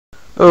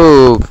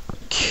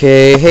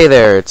Okay, hey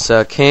there, it's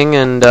King,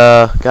 and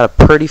got a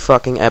pretty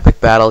fucking epic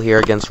battle here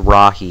against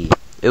Rahi.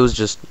 It was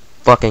just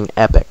fucking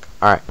epic.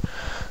 Alright,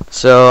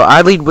 so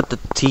I lead with the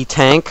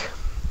T-Tank,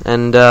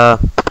 and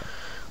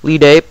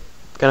lead ape,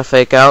 gonna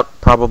fake out,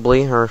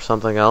 probably, or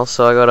something else,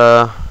 so I go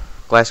to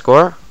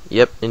Gliscor.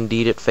 Yep,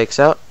 indeed it fakes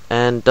out,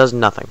 and does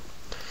nothing.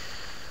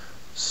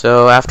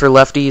 So after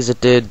lefties it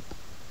did,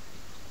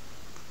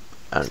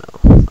 I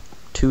don't know,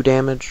 2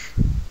 damage.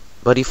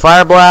 But he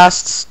fire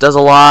blasts, does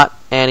a lot,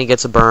 and he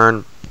gets a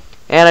burn.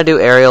 And I do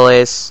aerial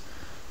ace,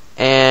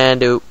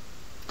 and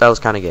that was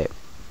kind of gay.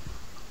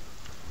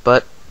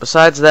 But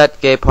besides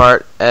that gay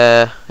part,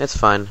 it's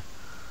fine.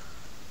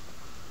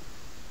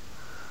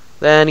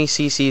 Then he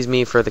CCs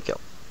me for the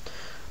kill.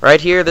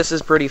 Right here, this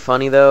is pretty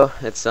funny though.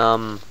 It's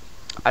I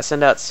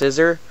send out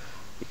Scissor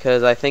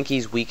because I think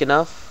he's weak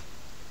enough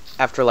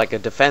after like a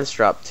defense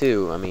drop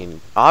too. I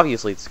mean,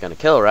 obviously it's gonna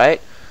kill, right?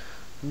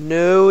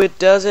 No, it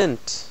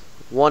doesn't.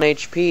 1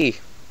 HP,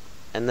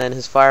 and then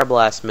his fire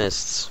blast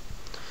missed,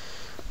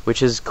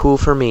 which is cool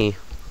for me.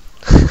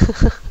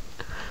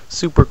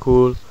 Super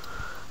cool.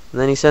 And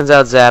then he sends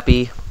out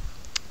Zappy,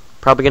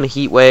 probably gonna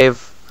heat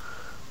wave,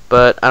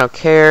 but I don't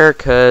care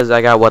cause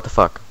I got what the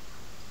fuck.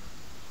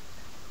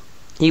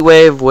 Heat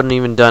wave wouldn't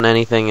even done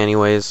anything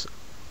anyways.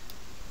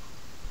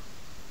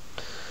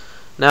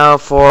 Now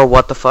for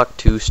what the fuck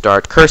to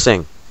start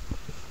cursing.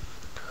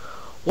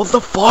 What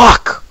the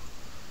fuck?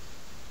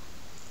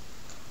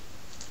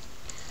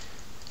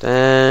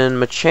 Then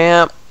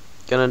Machamp,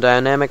 gonna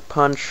dynamic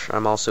punch.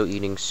 I'm also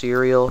eating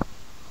cereal.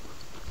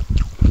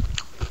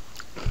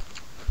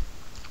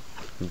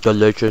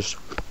 Delicious.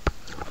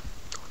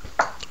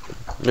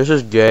 This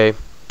is gay.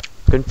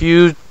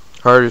 Confused,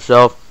 hurt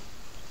yourself.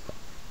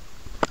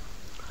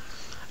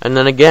 And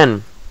then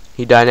again,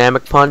 he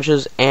dynamic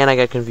punches, and I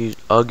get confused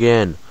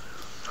again.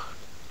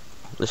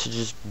 This is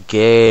just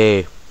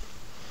gay.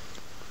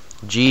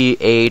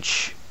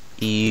 G-H-E-Y.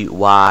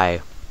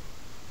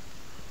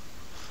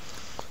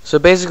 So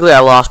basically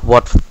I lost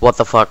what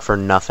the fuck for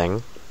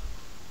nothing.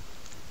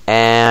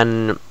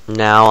 And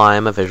now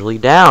I'm officially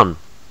down.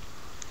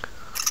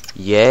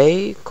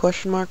 Yay?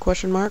 Question mark,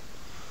 question mark?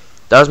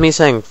 That was me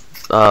saying,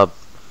 that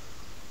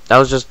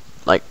was just,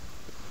 like,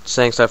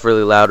 saying stuff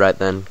really loud right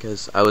then,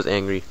 because I was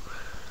angry.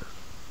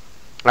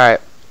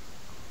 Alright.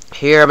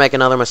 Here I make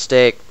another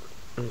mistake.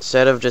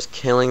 Instead of just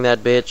killing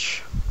that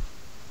bitch,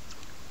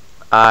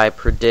 I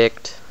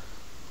predict,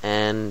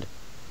 and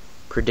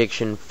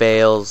prediction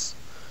fails.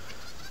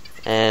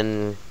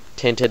 And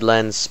tinted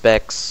lens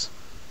specs,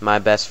 my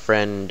best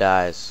friend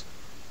dies.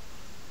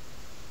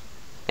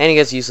 And he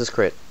gets useless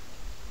crit.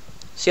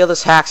 See how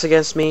this hacks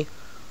against me?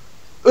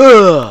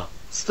 Ugh!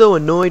 So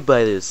annoyed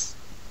by this.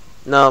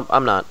 No,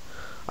 I'm not.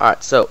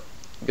 Alright, so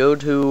go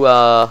to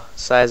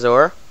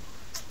Scizor.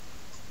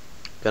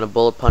 Gonna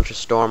bullet punch a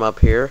storm up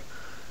here,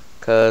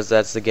 cause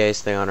that's the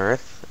gayest thing on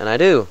earth. And I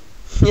do.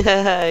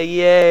 Yeah,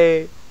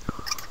 yay!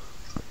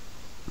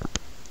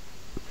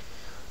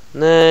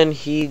 And then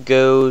he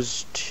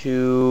goes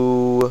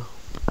to...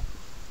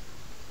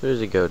 Where does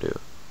he go to?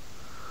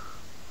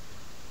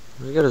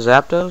 Does he go to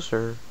Zapdos,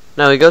 or...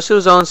 No, he goes to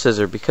his own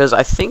Scissor, because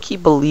I think he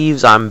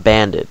believes I'm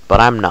banded, but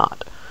I'm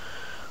not.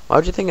 Why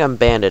would you think I'm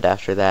banded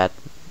after that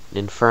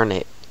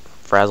Infernate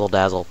Frazzle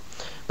Dazzle?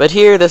 But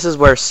here, this is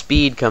where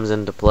speed comes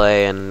into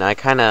play, and I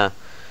kinda...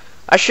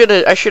 I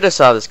should've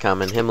saw this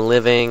coming. Him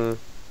living,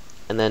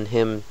 and then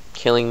him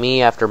killing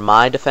me after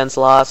my defense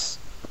loss.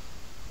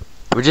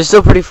 Which is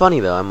still pretty funny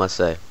though, I must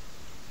say.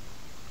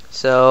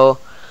 So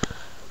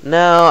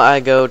now I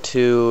go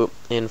to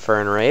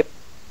Infernrape,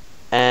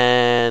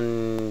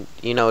 and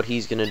you know what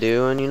he's gonna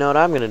do, and you know what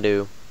I'm gonna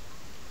do.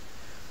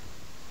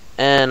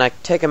 And I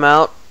take him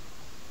out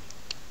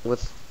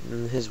with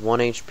his 1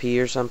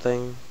 HP or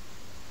something.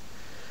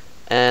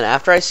 And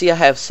after I see I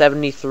have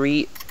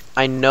 73,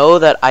 I know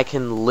that I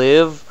can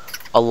live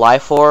a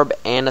Life Orb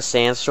and a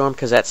Sandstorm,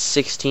 because that's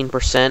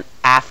 16%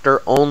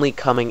 after only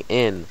coming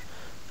in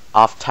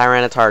off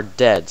Tyranitar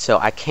dead, so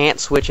I can't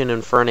switch an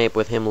Infernape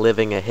with him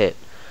living a hit.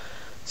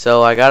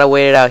 So I gotta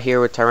wait it out here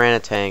with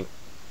Tyranitank,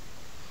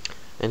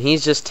 and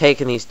he's just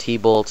taking these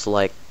T-bolts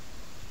like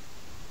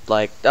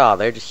oh,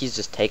 he's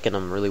just taking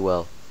them really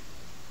well.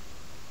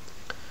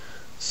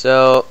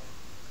 So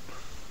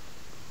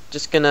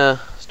just gonna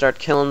start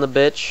killing the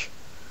bitch,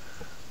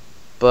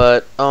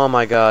 but oh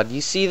my god, do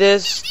you see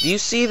this? Do you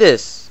see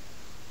this?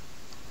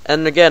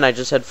 And again, I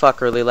just said fuck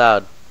really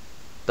loud.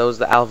 That was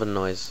the Alvin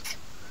noise.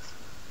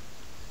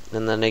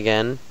 And then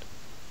again,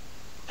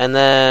 and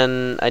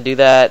then I do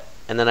that,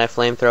 and then I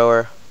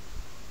flamethrower.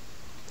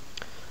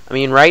 I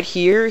mean, right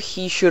here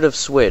he should have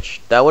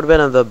switched. That would have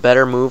been the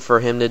better move for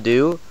him to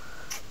do,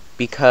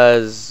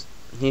 because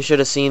he should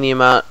have seen the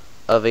amount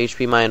of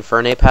HP my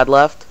Infernape had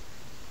left,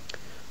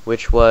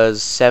 which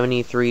was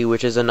 73,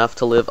 which is enough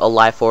to live a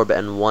Life Orb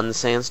and 1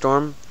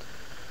 Sandstorm.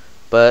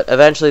 But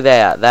eventually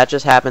that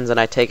just happens, and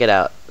I take it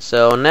out.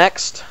 So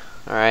next,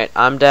 alright,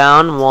 I'm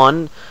down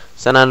 1,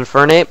 send out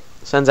Infernape.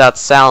 Sends out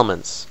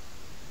Salamence.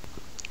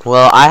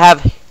 Well, I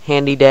have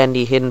handy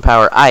dandy hidden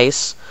power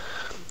ice,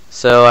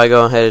 So I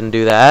go ahead and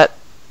do that,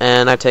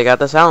 and I take out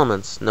the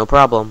Salamence, no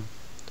problem.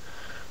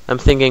 I'm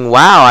thinking,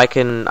 wow, I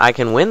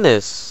can win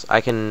this.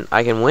 I can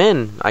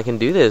win. I can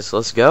do this.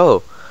 Let's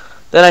go.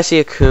 Then I see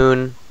a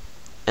Coon,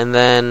 and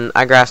then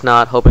I Grass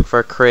Knot, hoping for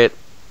a crit,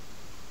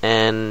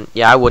 and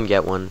yeah, I wouldn't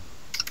get one.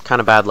 Kind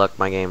of bad luck,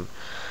 my game.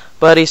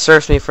 But he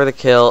surfs me for the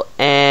kill,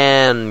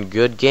 and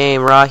good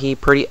game, Rahi.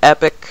 Pretty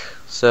epic.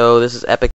 So this is epic.